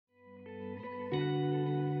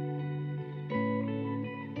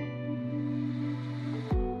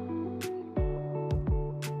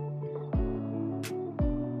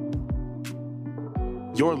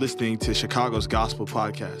You're listening to Chicago's Gospel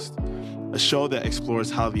Podcast, a show that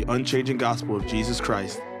explores how the unchanging gospel of Jesus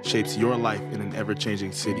Christ shapes your life in an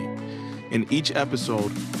ever-changing city. In each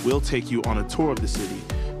episode, we'll take you on a tour of the city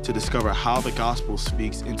to discover how the gospel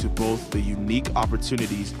speaks into both the unique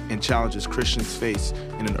opportunities and challenges Christians face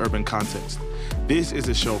in an urban context. This is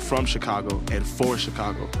a show from Chicago and for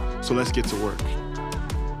Chicago, so let's get to work.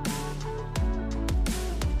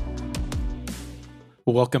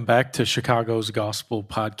 Welcome back to Chicago's Gospel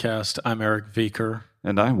Podcast. I'm Eric Vicker.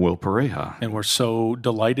 And I'm Will Pareja. And we're so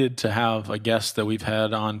delighted to have a guest that we've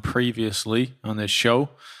had on previously on this show,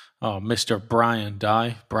 Mr. Brian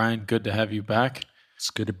Dye. Brian, good to have you back. It's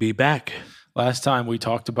good to be back. Last time we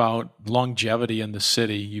talked about longevity in the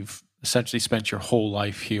city. You've essentially spent your whole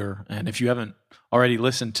life here. And if you haven't already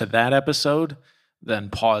listened to that episode, then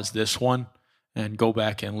pause this one and go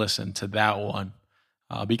back and listen to that one.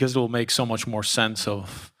 Because it will make so much more sense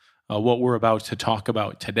of what we're about to talk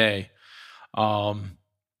about today.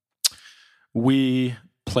 We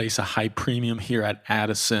place a high premium here at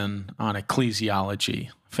Addison on ecclesiology,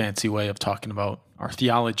 fancy way of talking about our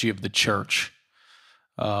theology of the church.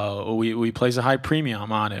 We place a high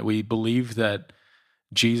premium on it. We believe that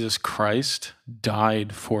Jesus Christ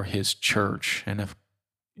died for his church, and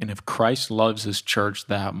if Christ loves his church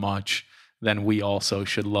that much, then we also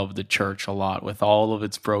should love the church a lot with all of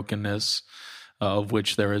its brokenness, of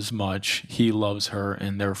which there is much. He loves her,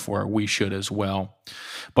 and therefore we should as well.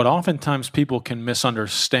 But oftentimes people can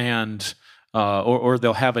misunderstand or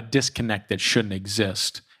they'll have a disconnect that shouldn't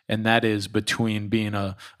exist, and that is between being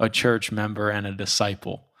a church member and a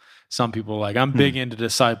disciple. Some people are like, I'm big into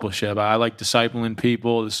discipleship. I like discipling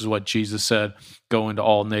people. This is what Jesus said, go into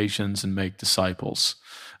all nations and make disciples.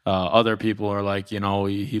 Other people are like, he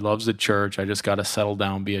loves the church. I just got to settle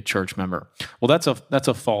down, be a church member. Well, that's a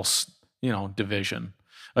false, division.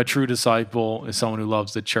 A true disciple is someone who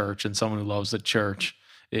loves the church, and someone who loves the church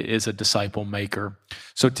is a disciple maker.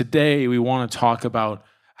 So today we want to talk about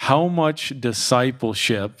how much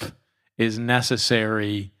discipleship is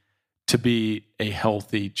necessary to be a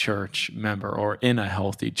healthy church member or in a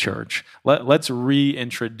healthy church. Let's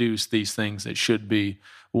reintroduce these things that should be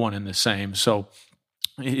one and the same. So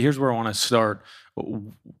here's where I want to start.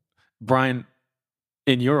 Brian,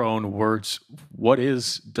 in your own words, what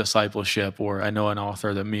is discipleship? Or I know an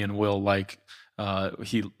author that me and Will like,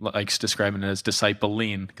 he likes describing it as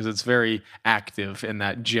discipling because it's very active in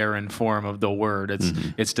that gerund form of the word.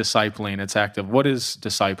 It's discipling, it's active. What is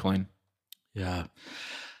discipling? Yeah.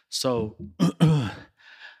 So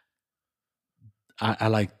I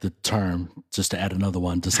like the term, just to add another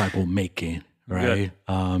one, disciple making. Right,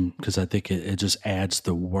 because I think it just adds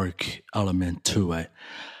the work element to it.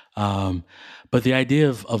 But the idea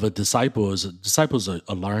of a disciple is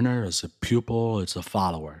a learner, is a pupil, it's a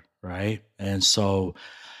follower, right? And so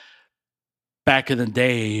back in the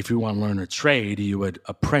day, if you want to learn a trade, you would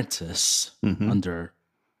apprentice under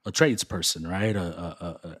a tradesperson, right?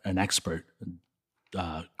 An expert,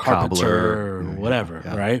 carpenter, Cobbler, or whatever,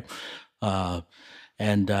 right?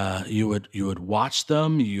 And you would watch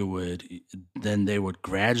them. Then they would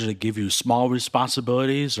gradually give you small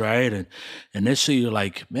responsibilities, right? And initially you're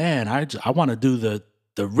like, man, I want to do the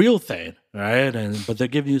real thing, right? But they're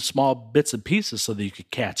giving you small bits and pieces so that you could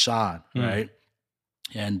catch on, right?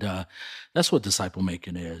 And that's what disciple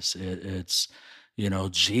making is. It's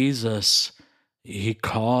Jesus. He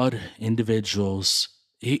called individuals.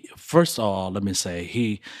 First of all, let me say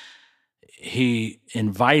he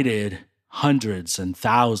invited hundreds and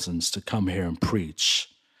thousands to come here and preach.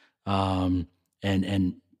 But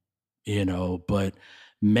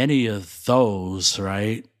many of those,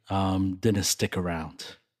 right, didn't stick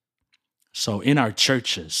around. So in our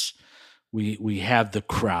churches, we have the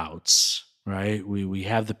crowds, right? We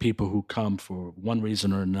have the people who come for one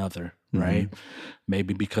reason or another, right?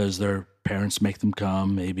 Maybe because their parents make them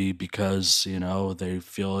come, maybe because, they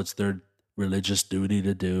feel it's their religious duty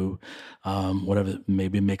to do, whatever,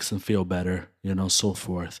 maybe makes them feel better, so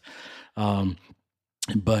forth.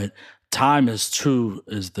 But time is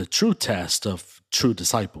the true test of true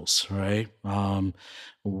disciples, right?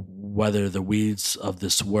 Whether the weeds of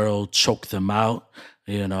this world choke them out,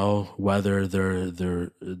 whether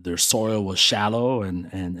their soil was shallow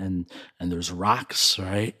and there's rocks,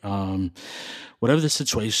 right? Whatever the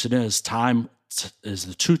situation is, time is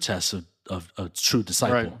the true test of a true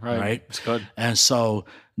disciple, right? It's good. And so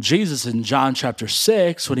Jesus in John chapter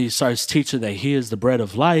 6, when he starts teaching that he is the bread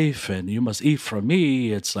of life and you must eat from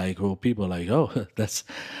me, it's like, well, people are like, oh, that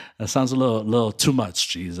sounds a little too much,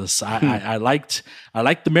 Jesus. I liked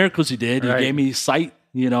the miracles you did. You gave me sight.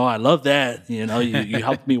 I love that. You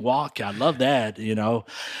helped me walk. I love that.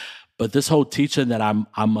 But this whole teaching that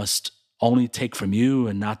I must only take from you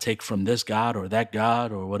and not take from this God or that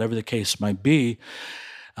God or whatever the case might be,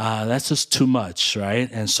 that's just too much, right?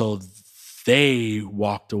 And so they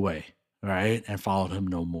walked away, right, and followed him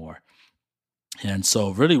no more. And so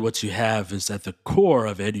really what you have is at the core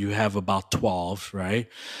of it, you have about 12, right?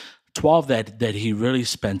 12 that he really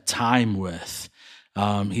spent time with.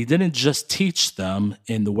 He didn't just teach them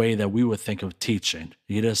in the way that we would think of teaching.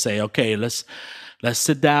 He didn't say, okay, let's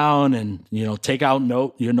sit down and, take out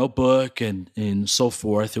your notebook and so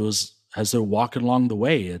forth. It was as they're walking along the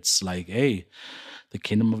way, it's like, hey, the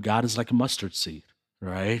kingdom of God is like a mustard seed,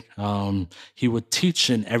 right? He would teach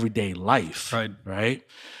in everyday life, right?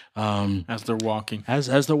 As they're walking.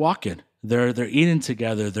 As they're walking, they're eating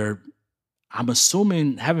together. I'm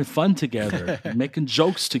assuming having fun together, making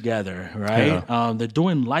jokes together, right? Yeah. They're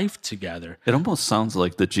doing life together. It almost sounds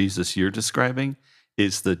like the Jesus you're describing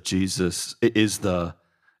is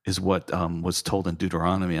what was told in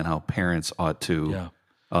Deuteronomy and how parents ought to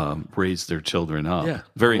raise their children up. Yeah.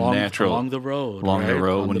 Very natural. Along the road. Along the right?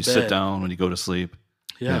 road, On when the you bed. sit down, when you go to sleep.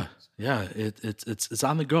 Yeah. It's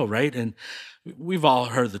on the go, right? And we've all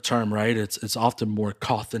heard the term, right? It's often more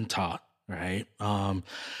caught than taught, right?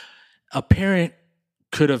 A parent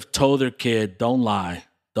could have told their kid, don't lie,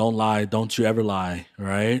 don't you ever lie,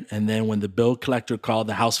 right? And then when the bill collector called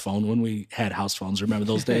the house phone, when we had house phones, remember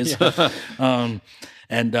those days? The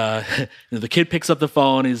kid picks up the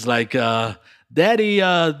phone, he's like, Daddy,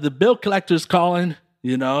 the bill collector's calling.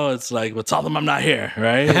 It's like, well, tell them I'm not here,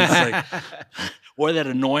 right? It's like, or that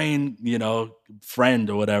annoying, friend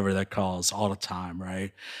or whatever that calls all the time,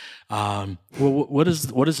 right? Well, what is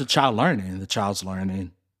the child learning? The child's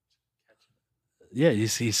learning. Yeah,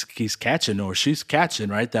 he's catching or she's catching,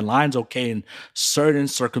 right? That line's okay in certain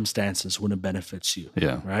circumstances when it benefits you.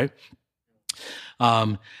 Yeah. Right.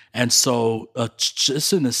 And so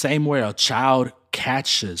just in the same way a child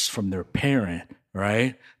catches from their parent,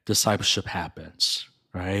 right? Discipleship happens,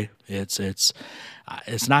 right? It's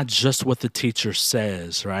not just what the teacher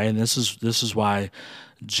says, right? And this is why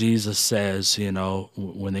Jesus says,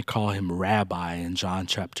 when they call him rabbi in John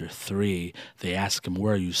chapter 3, they ask him,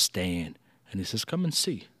 where are you staying? And he says, come and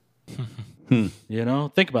see. Think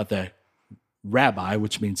about that. Rabbi,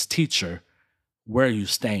 which means teacher, where are you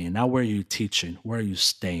staying? Not where are you teaching, where are you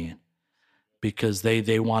staying? Because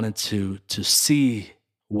they wanted to see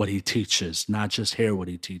what he teaches, not just hear what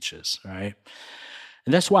he teaches, right?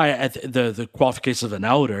 And that's why the qualifications of an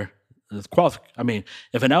elder, if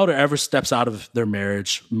an elder ever steps out of their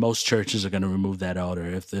marriage, most churches are going to remove that elder.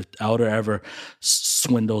 If the elder ever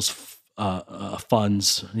swindles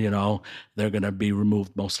funds, they're going to be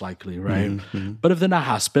removed most likely, right? Mm-hmm. But if they're not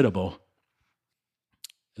hospitable,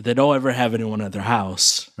 if they don't ever have anyone at their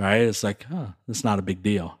house, right? It's like, it's not a big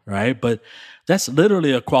deal, right? But that's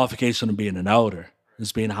literally a qualification of being an elder,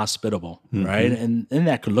 is being hospitable, right? And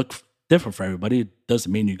that could look different for everybody. It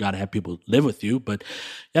doesn't mean you got to have people live with you, but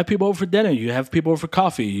you have people over for dinner, you have people over for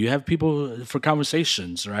coffee, you have people for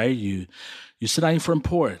conversations, right? You sit on your front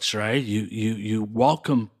porch, right? You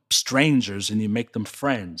welcome strangers and you make them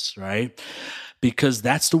friends, right? Because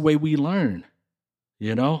that's the way we learn.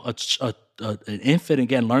 An infant,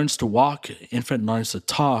 again, learns to walk. An infant learns to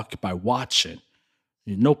talk by watching.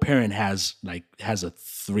 No parent has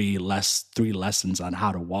three lessons on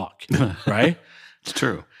how to walk, right? It's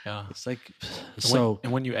true. Yeah. It's like,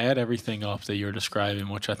 and when you add everything up that you're describing,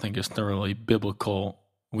 which I think is thoroughly biblical,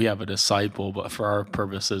 we have a disciple, but for our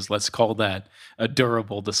purposes, let's call that a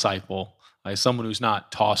durable disciple. Like someone who's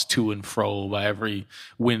not tossed to and fro by every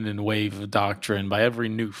wind and wave of doctrine, by every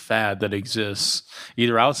new fad that exists,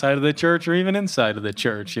 either outside of the church or even inside of the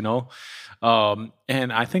church, And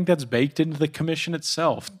I think that's baked into the commission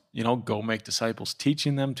itself. Go make disciples,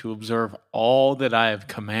 teaching them to observe all that I have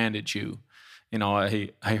commanded you. I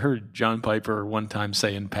heard John Piper one time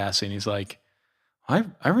say in passing, he's like, I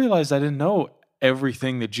realized I didn't know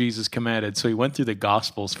everything that Jesus commanded. So he went through the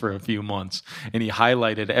Gospels for a few months and he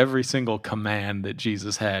highlighted every single command that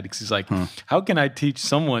Jesus had. Because he's like, how can I teach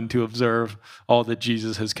someone to observe all that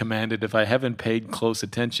Jesus has commanded if I haven't paid close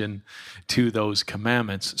attention to those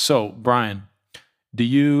commandments? So, Brian, do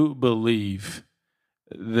you believe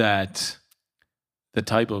that the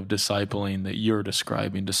type of discipling that you're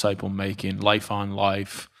describing, disciple making, life on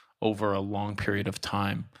life over a long period of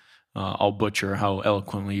time, I'll butcher how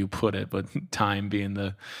eloquently you put it, but time being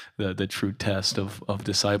the true test of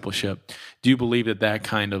discipleship. Do you believe that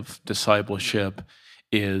kind of discipleship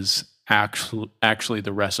is actually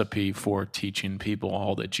the recipe for teaching people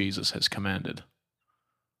all that Jesus has commanded?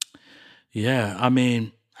 Yeah,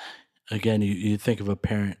 again, you think of a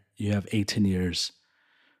parent, you have 18 years,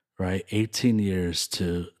 right? 18 years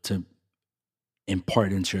to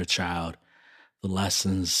impart into your child the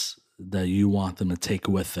lessons that you want them to take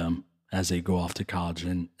with them as they go off to college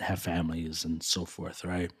and have families and so forth,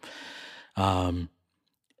 right? And,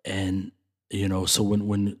 so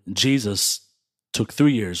when Jesus took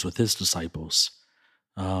 3 years with his disciples,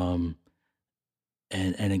 and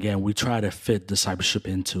again, we try to fit discipleship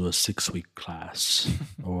into a 6-week class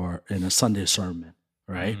or in a Sunday sermon,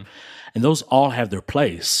 right? Mm-hmm. And those all have their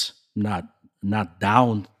place, not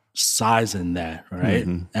downsizing that, right?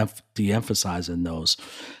 Mm-hmm. De-emphasizing those,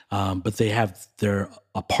 but they're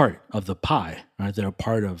a part of the pie, right? They're a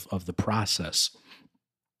part of the process,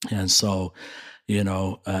 and so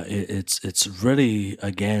it's really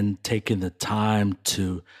again taking the time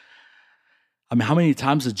to. I mean, how many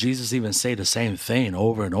times did Jesus even say the same thing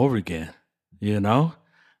over and over again? How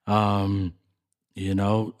many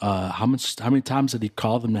times did he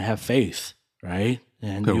call them to have faith, right?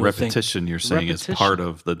 And the repetition you're saying is part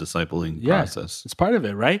of the discipling process. It's part of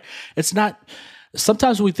it, right? It's not.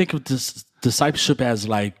 Sometimes we think of this discipleship as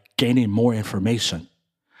like gaining more information.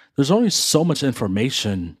 There's only so much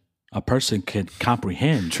information a person can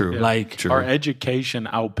comprehend. True. True. Our education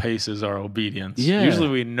outpaces our obedience. Yeah. Usually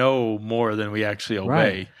we know more than we actually obey.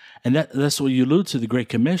 Right. And that's what you allude to, the Great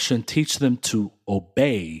Commission. Teach them to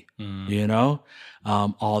obey,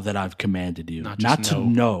 all that I've commanded you. Not to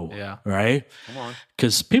know, right? Come on.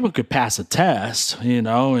 Because people could pass a test,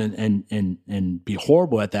 and be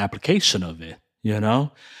horrible at the application of it,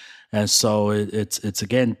 And so it's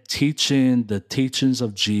again teaching the teachings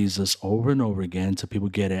of Jesus over and over again till people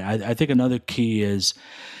get it. I think another key is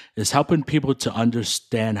helping people to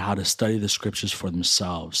understand how to study the scriptures for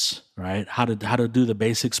themselves, right? How to do the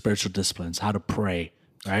basic spiritual disciplines, how to pray,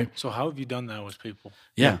 right? So how have you done that with people?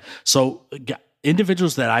 Yeah. So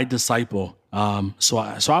individuals that I disciple, so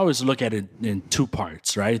I always look at it in two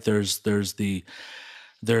parts, right? There's the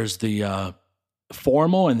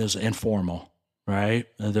formal and there's informal. Right?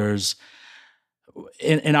 There's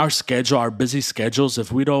in our schedule, our busy schedules,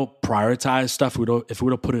 if we don't prioritize stuff, if we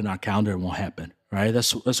don't put it in our calendar, it won't happen. Right?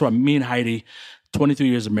 That's why me and Heidi, 23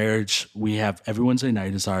 years of marriage, we have every Wednesday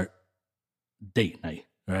night is our date night,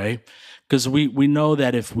 right? Because we know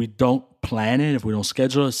that if we don't plan it, if we don't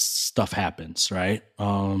schedule it, stuff happens, right?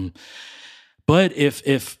 But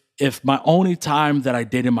if my only time that I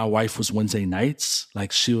dated my wife was Wednesday nights,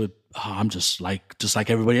 like she would. I'm just like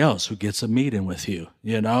everybody else who gets a meeting with you,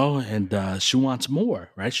 and she wants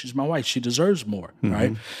more, right? She's my wife. She deserves more,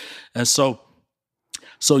 right? And so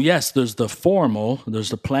yes, there's the formal, there's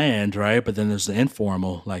the planned, right? But then there's the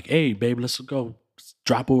informal, like, hey, babe, let's go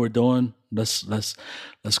drop what we're doing. Let's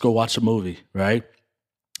go watch a movie, right?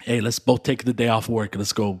 Hey, let's both take the day off work and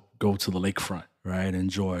let's go to the lakefront, right?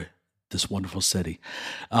 Enjoy this wonderful city.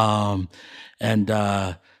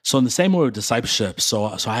 So in the same way with discipleship, so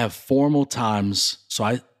I have formal times. So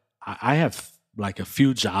I have like a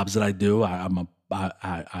few jobs that I do. I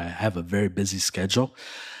have a very busy schedule,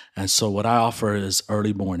 and so what I offer is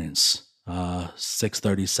early mornings,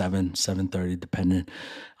 6:30, 7:30, depending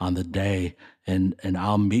on the day, and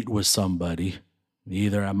I'll meet with somebody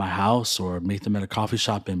either at my house or meet them at a coffee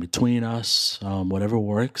shop in between us, whatever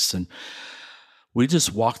works, and we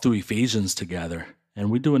just walk through Ephesians together. And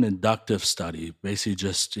we do an inductive study, basically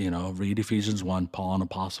just, read Ephesians 1, Paul, an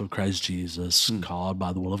apostle of Christ Jesus, called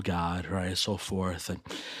by the will of God, right, so forth.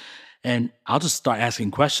 And I'll just start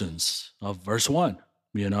asking questions of verse 1,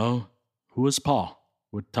 who is Paul?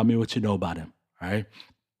 Tell me what you know about him, right?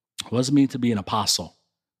 What does it mean to be an apostle,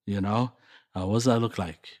 what does that look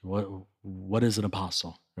like? What is an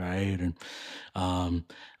apostle, right? And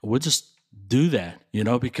we'll just do that,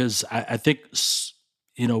 because I think,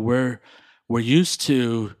 we're used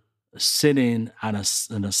to sitting in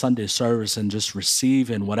a Sunday service and just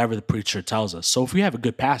receiving whatever the preacher tells us. So if we have a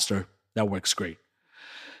good pastor, that works great.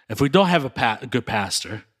 If we don't have a good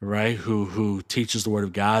pastor, right, who teaches the Word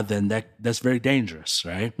of God, then that's very dangerous,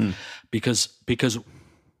 right? Because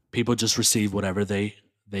people just receive whatever they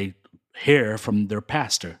hear from their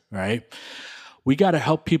pastor, right? We got to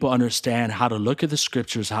help people understand how to look at the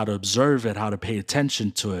scriptures, how to observe it, how to pay attention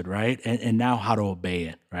to it, right? And now how to obey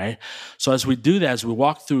it, right? So as we do that, as we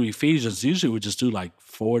walk through Ephesians, usually we just do like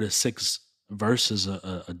 4 to 6 verses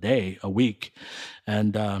a day, a week.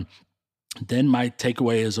 And then my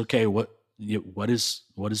takeaway is, okay, what is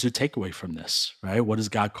your takeaway from this, right? What is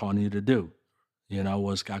God calling you to do?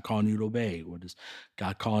 What is God calling you to obey? What is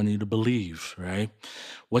God calling you to believe, right?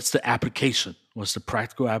 What's the application? What's the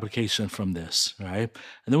practical application from this, right?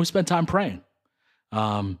 And then we spend time praying.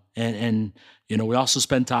 And we also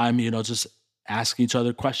spend time, just asking each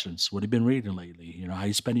other questions. What have you been reading lately? How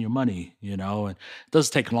you spending your money? And it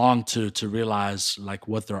doesn't take long to realize like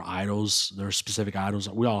what their idols, their specific idols.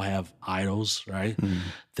 We all have idols, right?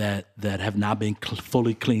 That have not been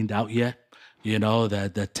fully cleaned out yet.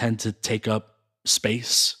 That tend to take up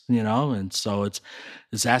space. And so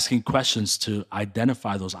it's asking questions to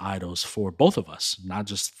identify those idols for both of us, not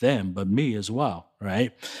just them, but me as well,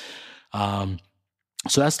 right?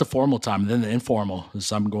 So that's the formal time. And then the informal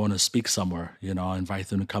is I'm going to speak somewhere, I invite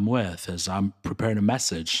them to come with. As I'm preparing a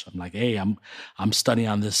message, I'm like, hey, I'm studying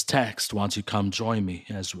on this text. Why don't you come join me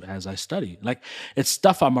as I study? Like, it's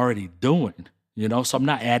stuff I'm already doing, so I'm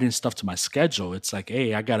not adding stuff to my schedule. It's like,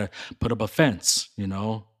 hey, I got to put up a fence,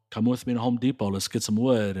 come with me to Home Depot. Let's get some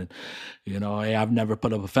wood. And, hey, I've never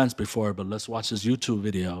put up a fence before, but let's watch this YouTube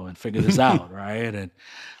video and figure this out, right? And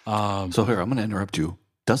so here, I'm going to interrupt you.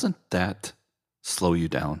 Doesn't that slow you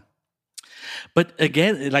down? But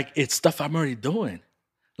again, like, it's stuff I'm already doing.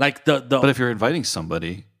 Like But if you're inviting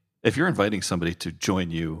somebody to join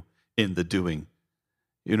you in the doing,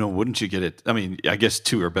 wouldn't you get it? I mean, I guess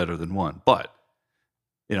two are better than one, but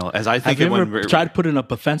as I think, have you ever tried putting up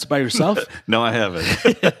a fence by yourself? No, I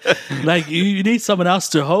haven't. Like, you need someone else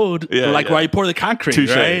to hold, while you pour the concrete,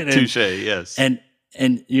 touche, right? Touche, yes. And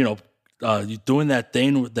you doing that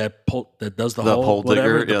thing with that does the pole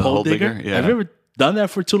whatever, digger, the pole digger. Yeah. Have you ever done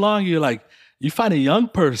that for too long? You're like, you find a young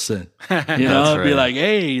person, right. Be like,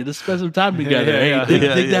 hey, let's spend some time together.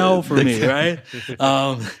 Dig that hole for me, right?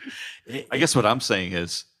 I guess what I'm saying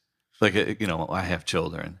is, like, I have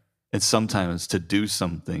children, and sometimes to do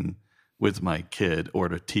something with my kid or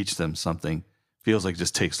to teach them something feels like it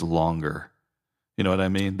just takes longer. You know what I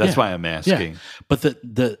mean? That's why I'm asking. Yeah.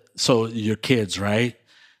 But so your kids, right?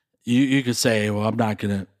 You could say, well,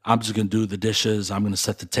 I'm just gonna do the dishes, I'm gonna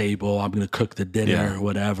set the table, I'm gonna cook the dinner or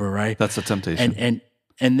whatever, right? That's a temptation.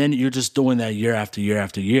 And then you're just doing that year after year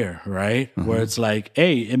after year, right? Mm-hmm. Where it's like,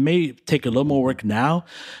 hey, it may take a little more work now,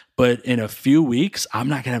 but in a few weeks, I'm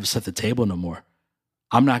not gonna have to set the table no more.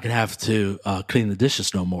 I'm not gonna have to clean the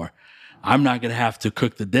dishes no more. I'm not gonna have to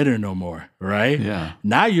cook the dinner no more, right? Yeah.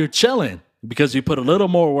 Now you're chilling because you put a little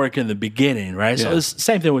more work in the beginning, right? Yeah. So it's the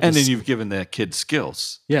same thing with and then you've given that kid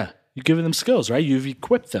skills. Yeah. You've given them skills, right? You've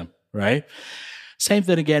equipped them, right? Same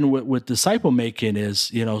thing again with disciple making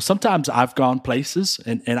is, sometimes I've gone places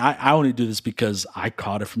and I only do this because I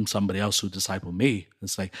caught it from somebody else who discipled me.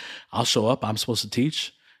 It's like, I'll show up, I'm supposed to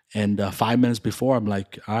teach. And 5 minutes before, I'm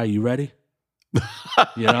like, all right, you ready?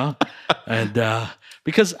 And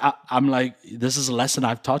because I'm like, this is a lesson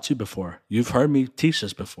I've taught you before. You've heard me teach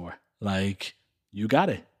this before. Like, you got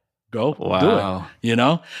it. Go do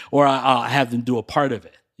it, or I'll have them do a part of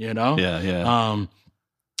it. Yeah.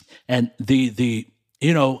 And the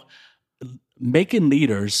making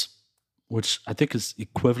leaders, which I think is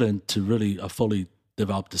equivalent to really a fully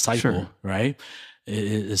developed disciple, right?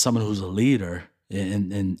 Is someone who's a leader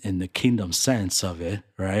in the kingdom sense of it,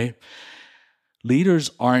 right? Leaders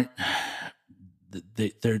aren't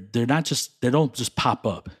they're not just, they don't just pop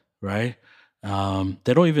up, right?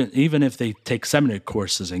 They don't even if they take seminary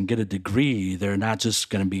courses and get a degree, they're not just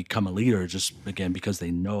going to become a leader just again because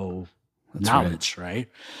they know knowledge, right?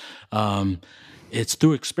 It's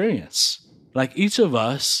through experience. Like each of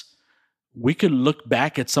us, we could look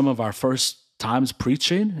back at some of our first times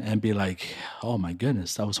preaching and be like, "Oh my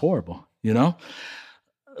goodness, that was horrible,"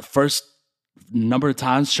 First number of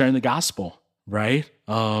times sharing the gospel, right?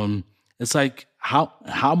 It's like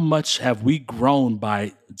how much have we grown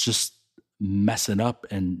by just messing up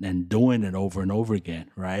and doing it over and over again,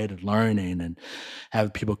 right? And learning and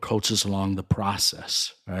having people coach us along the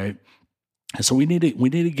process, right? And so we need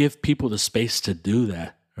to give people the space to do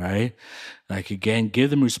that, right? Like again, give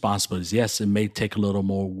them responsibilities. Yes, it may take a little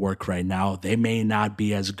more work right now. They may not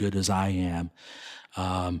be as good as I am,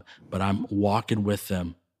 but I'm walking with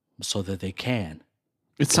them so that they can.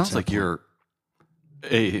 It sounds like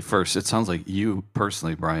it sounds like you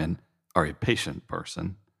personally, Brian, are a patient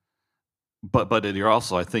person. But you're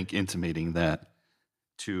also, I think, intimating that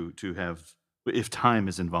to have, if time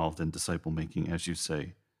is involved in disciple making, as you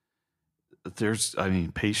say,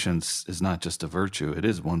 patience is not just a virtue; it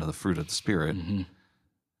is one of the fruit of the Spirit. Mm-hmm.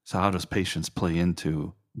 So, how does patience play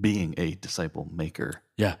into being a disciple maker?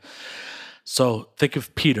 Yeah. So think of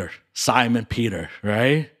Simon Peter,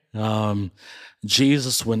 right?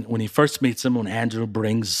 Jesus, when he first meets him, when Andrew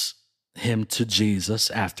brings him to Jesus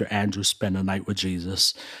after Andrew spent a night with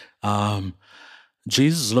Jesus.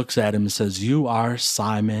 Jesus looks at him and says, "You are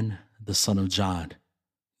Simon, the son of John.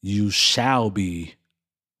 You shall be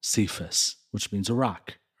Cephas," which means a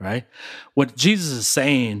rock, right? What Jesus is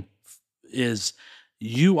saying is,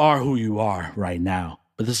 you are who you are right now,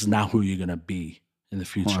 but this is not who you're going to be in the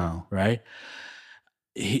future, Wow. right?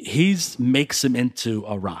 He makes him into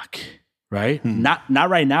a rock, right? Not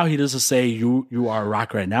right now. He doesn't say you are a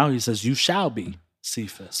rock right now. He says you shall be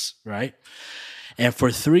Cephas, right? And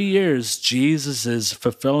for 3 years, Jesus is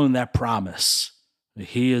fulfilling that promise.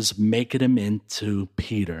 He is making him into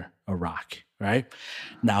Peter, a rock, right?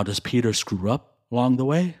 Now, does Peter screw up along the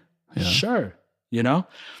way? Yeah. Sure.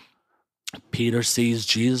 Peter sees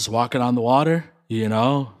Jesus walking on the water,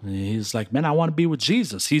 and he's like, man, I want to be with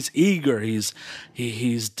Jesus. He's eager. He's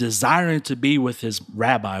desiring to be with his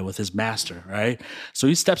rabbi, with his master, right? So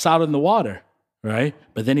he steps out in the water, right?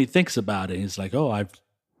 But then he thinks about it. He's like, oh, I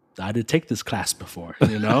didn't take this class before,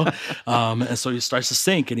 and so he starts to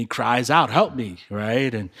sink and he cries out, help me,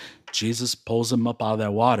 right? And Jesus pulls him up out of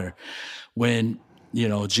that water. When,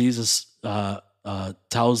 Jesus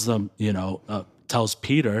tells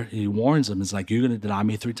Peter, he warns him, it's like, you're going to deny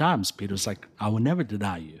me 3 times. Peter's like, I will never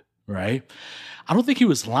deny you, right? I don't think he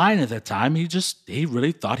was lying at that time. He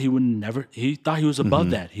really thought he would never, he thought he was above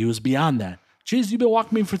that. He was beyond that. Jesus, you've been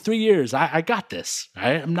walking me for 3 years. I got this,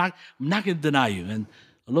 right? I'm not going to deny you. And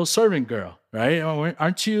a little servant girl, right?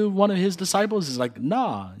 Aren't you one of his disciples? He's like,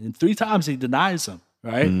 nah. And 3 times he denies him,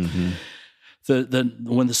 right?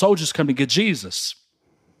 When the soldiers come to get Jesus,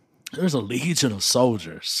 there's a legion of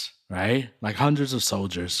soldiers, right? Like hundreds of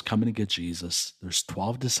soldiers coming to get Jesus. There's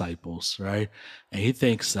 12 disciples, right? And he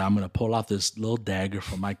thinks that I'm going to pull out this little dagger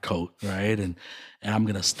from my coat, right? And I'm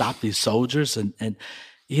going to stop these soldiers. And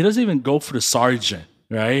he doesn't even go for the sergeant,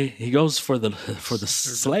 right? He goes for the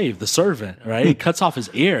slave, the servant, right? He cuts off his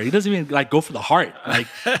ear. He doesn't even like go for the heart. Like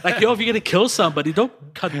if you're going to kill somebody, don't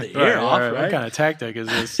cut the ear off, right? What kind of tactic is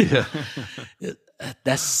this? Yeah.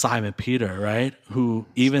 That's Simon Peter, right? Who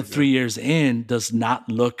even 3 years in does not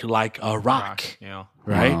look like a rock, Yeah.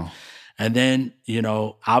 right? Wow. And then,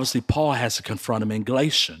 obviously Paul has to confront him in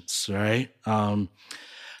Galatians, right?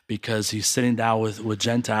 Because he's sitting down with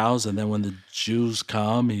Gentiles, and then when the Jews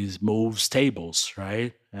come, he moves tables,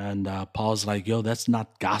 right? And Paul's like, yo, that's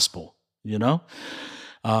not gospel,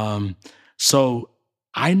 So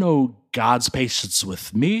I know God's patience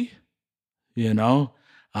with me,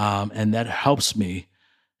 and that helps me,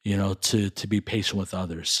 to be patient with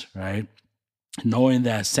others, right? Knowing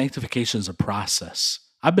that sanctification is a process.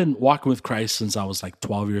 I've been walking with Christ since I was like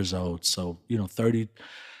 12 years old. So,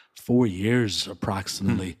 34 years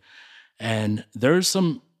approximately. And there's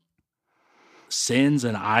some sins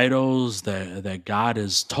and idols that God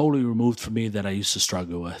has totally removed from me that I used to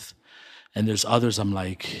struggle with. And there's others I'm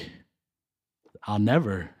like, I'll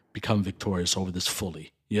never become victorious over this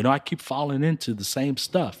fully. I keep falling into the same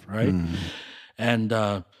stuff, right? And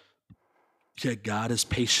yet God is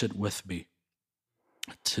patient with me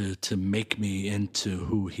to make me into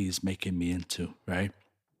who he's making me into, right?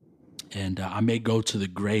 And I may go to the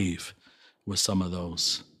grave with some of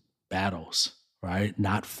those battles, right?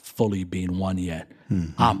 Not fully being won yet.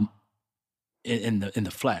 In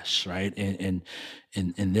the flesh, right? In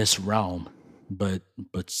this realm, but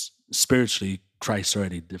spiritually, Christ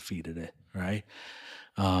already defeated it, right?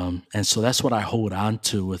 And so that's what I hold on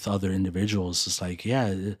to with other individuals. It's like,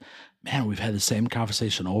 yeah, man, we've had the same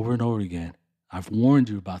conversation over and over again. I've warned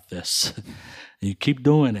you about this. And you keep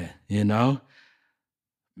doing it,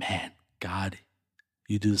 Man, God,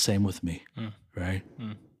 you do the same with me, right?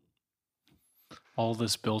 All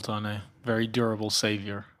this built on a very durable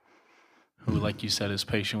Savior who, like you said, is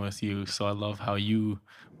patient with you. So I love how you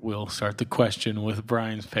will start the question with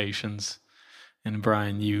Brian's patience. And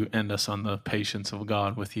Brian, you end us on the patience of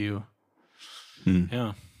God with you.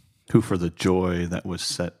 Yeah. Who for the joy that was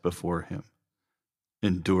set before him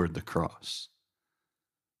endured the cross.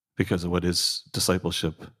 Because of what is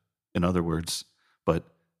discipleship, in other words, but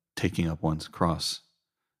taking up one's cross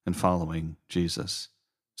and following Jesus.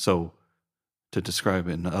 So to describe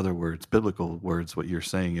it in other words, biblical words, what you're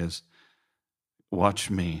saying is, watch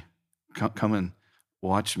me. Come and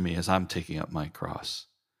watch me as I'm taking up my cross.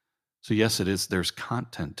 So yes, there's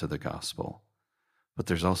content to the gospel, but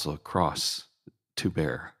there's also a cross to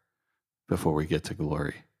bear before we get to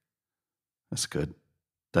glory. That's good.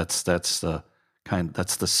 That's the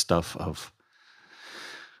stuff of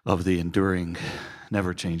the enduring,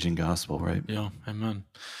 never-changing gospel, right? Yeah, amen.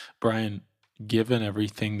 Brian, given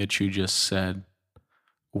everything that you just said,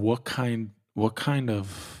 what kind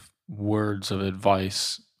of words of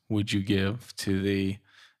advice would you give to the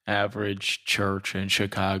average church in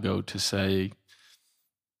Chicago to say,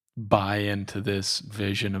 buy into this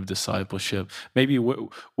vision of discipleship? Maybe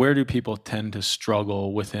where do people tend to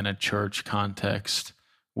struggle within a church context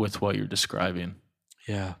with what you're describing?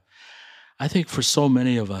 Yeah. I think for so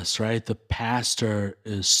many of us, right, the pastor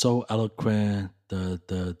is so eloquent.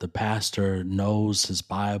 The pastor knows his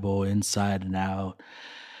Bible inside and out.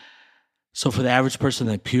 So for the average person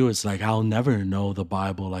at Pew, it's like, I'll never know the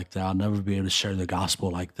Bible like that. I'll never be able to share the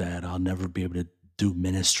gospel like that. I'll never be able to do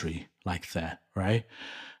ministry like that, right?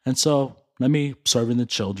 And so let me serve in the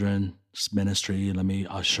children's ministry. Let me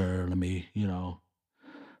usher. Let me,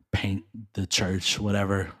 paint the church,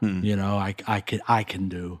 whatever, I can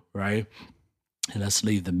do, right? And let's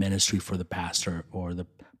leave the ministry for the pastor or the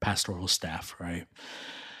pastoral staff, right?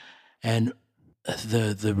 And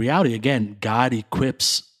the reality, again, God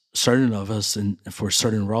equips certain of us for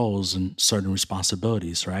certain roles and certain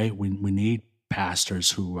responsibilities, right? We need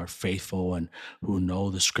pastors who are faithful and who know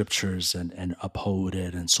the scriptures and uphold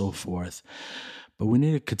it and so forth. But we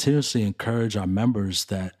need to continuously encourage our members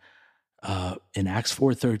that in Acts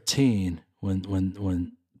 4:13,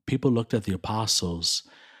 when people looked at the apostles,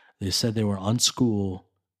 they said they were unschooled,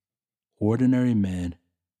 ordinary men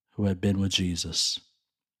who had been with Jesus.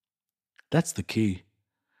 That's the key.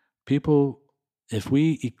 People, if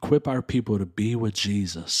we equip our people to be with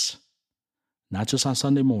Jesus, not just on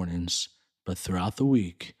Sunday mornings, but throughout the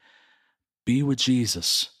week, be with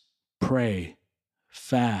Jesus, pray,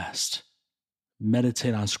 fast,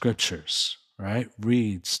 meditate on scriptures, right?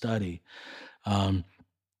 Read, study.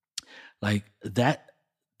 Like that,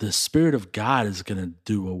 the Spirit of God is going to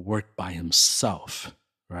do a work by himself,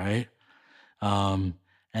 right? And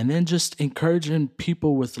then just encouraging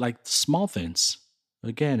people with like small things.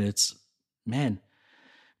 Again, it's, man,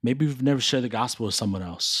 maybe we've never shared the gospel with someone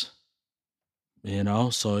else,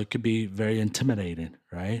 so it could be very intimidating,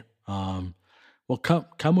 right? Well,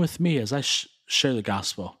 come with me as I share the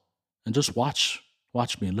gospel and just watch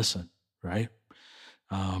me and listen, right?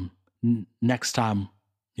 Next time,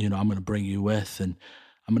 I'm going to bring you with and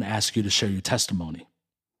I'm going to ask you to share your testimony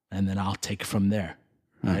and then I'll take it from there,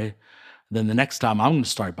 right? Then the next time I'm going to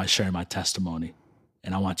start by sharing my testimony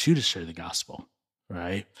and I want you to share the gospel,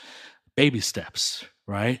 right? Baby steps,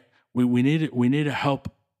 right? We need to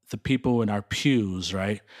help the people in our pews,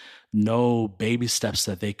 right? Know baby steps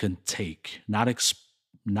that they can take,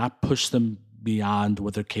 not push them beyond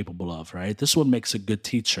what they're capable of, right? This is what makes a good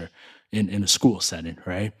teacher in a school setting,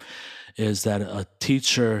 right? Is that a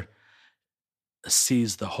teacher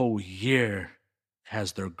sees the whole year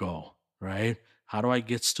as their goal, right? How do I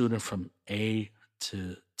get student from A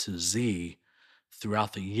to Z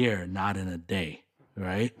throughout the year, not in a day,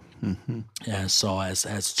 right? Mm-hmm. And so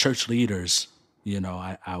as church leaders,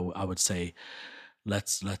 I would say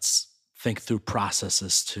let's think through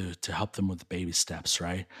processes to help them with the baby steps,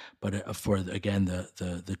 right? But for again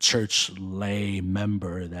the church lay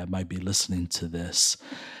member that might be listening to this,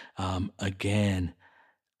 again,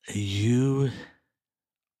 you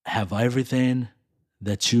have everything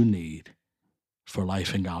that you need for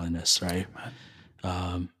life and godliness, right?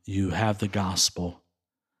 You have the gospel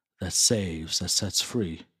that saves, that sets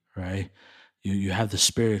free, right? You have the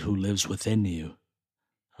Spirit who lives within you.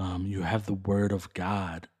 You have the Word of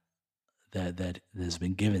God that has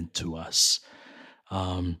been given to us.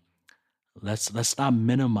 Let's not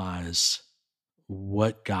minimize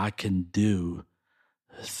what God can do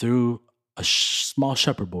through a small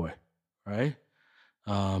shepherd boy, right?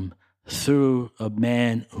 Through a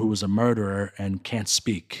man who was a murderer and can't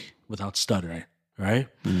speak without stuttering, right?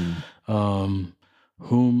 Whom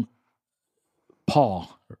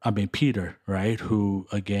Peter, right? Who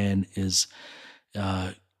again is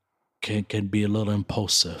can be a little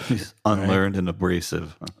impulsive. He's unlearned, right? And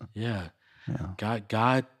abrasive. Yeah.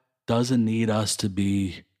 God doesn't need us to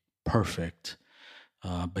be perfect,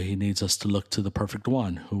 but he needs us to look to the perfect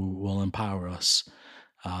one who will empower us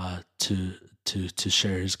to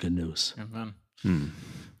share his good news. Amen.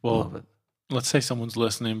 Well, let's say someone's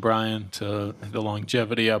listening, Brian, to the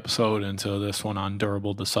longevity episode and to this one on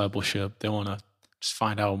durable discipleship. They want to just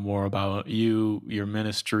find out more about you, your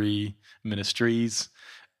ministries.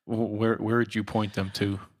 Where would you point them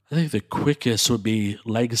to? I think the quickest would be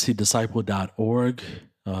legacydisciple.org,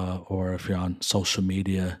 or if you're on social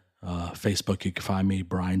media, Facebook, you can find me,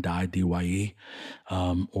 Brian Dye, D-Y-E,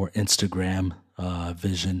 or Instagram,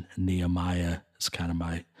 Vision Nehemiah is kind of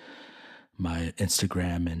my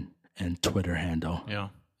Instagram and Twitter handle.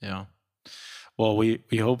 Yeah. Well, we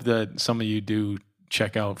hope that some of you do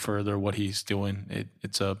check out further what he's doing.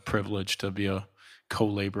 It's a privilege to be a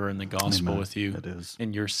co-laborer in the gospel. Amen. With you. It is.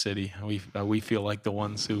 In your city. We feel like the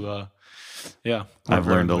ones who, I've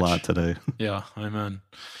learned a lot today. Yeah, amen.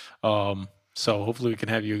 So hopefully we can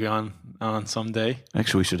have you on someday.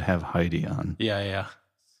 Actually, we should have Heidi on. Yeah.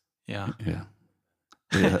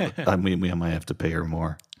 I mean, we might have to pay her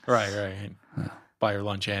more. Right. Yeah. Buy her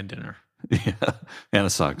lunch and dinner. Yeah, and a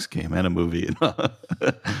Sox game and a movie.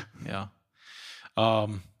 Yeah.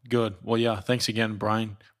 Good. Well, yeah. Thanks again,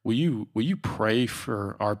 Brian. Will you pray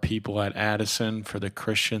for our people at Addison, for the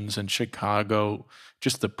Christians in Chicago,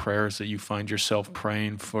 just the prayers that you find yourself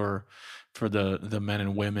praying for the men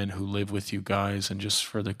and women who live with you guys, and just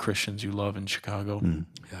for the Christians you love in Chicago?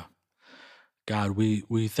 Yeah. God,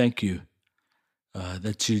 we thank you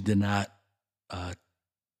that you did not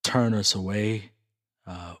turn us away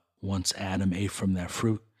once Adam ate from that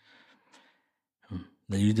fruit,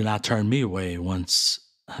 that you did not turn me away once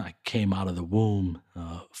I came out of the womb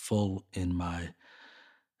full in my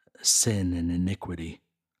sin and iniquity.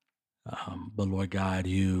 But Lord God,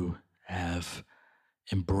 you have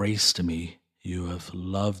embraced me. You have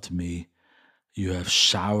loved me. You have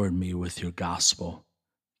showered me with your gospel,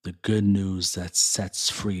 the good news that sets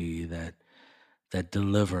free, that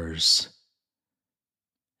delivers.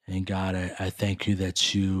 And God, I thank you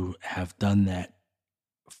that you have done that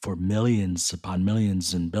for millions upon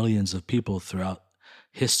millions and billions of people throughout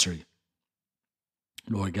history.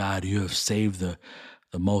 Lord God, you have saved the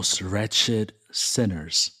most wretched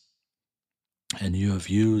sinners, and you have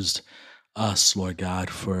used us, Lord God,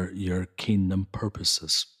 for your kingdom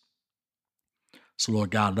purposes. So,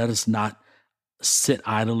 Lord God, let us not sit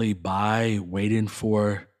idly by waiting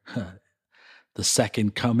for the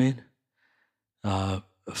second coming,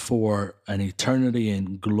 for an eternity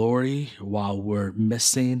in glory, while we're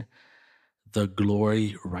missing the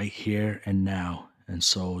glory right here and now. And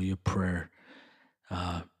so your prayer,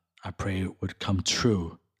 I pray it would come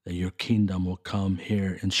true, that your kingdom will come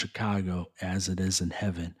here in Chicago as it is in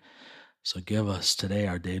heaven. So give us today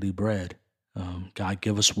our daily bread. God,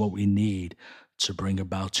 give us what we need to bring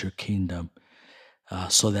about your kingdom,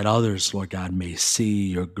 so that others, Lord God, may see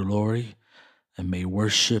your glory and may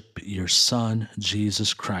worship your Son,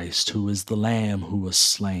 Jesus Christ, who is the Lamb who was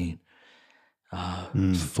slain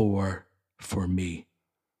for me,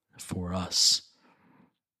 for us.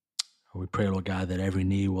 We pray, Lord God, that every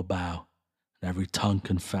knee will bow and every tongue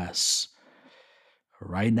confess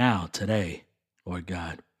right now, today, Lord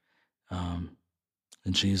God. In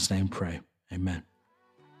Jesus' name pray. Amen.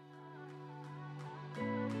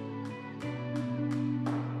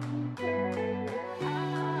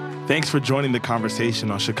 Thanks for joining the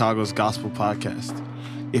conversation on Chicago's Gospel Podcast.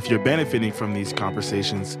 If you're benefiting from these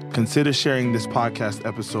conversations, consider sharing this podcast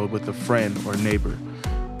episode with a friend or neighbor.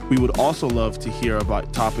 We would also love to hear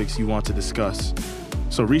about topics you want to discuss.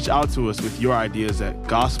 So reach out to us with your ideas at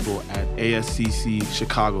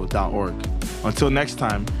gospel@asccchicago.org. Until next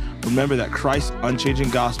time, remember that Christ's unchanging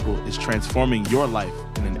gospel is transforming your life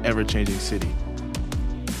in an ever-changing city.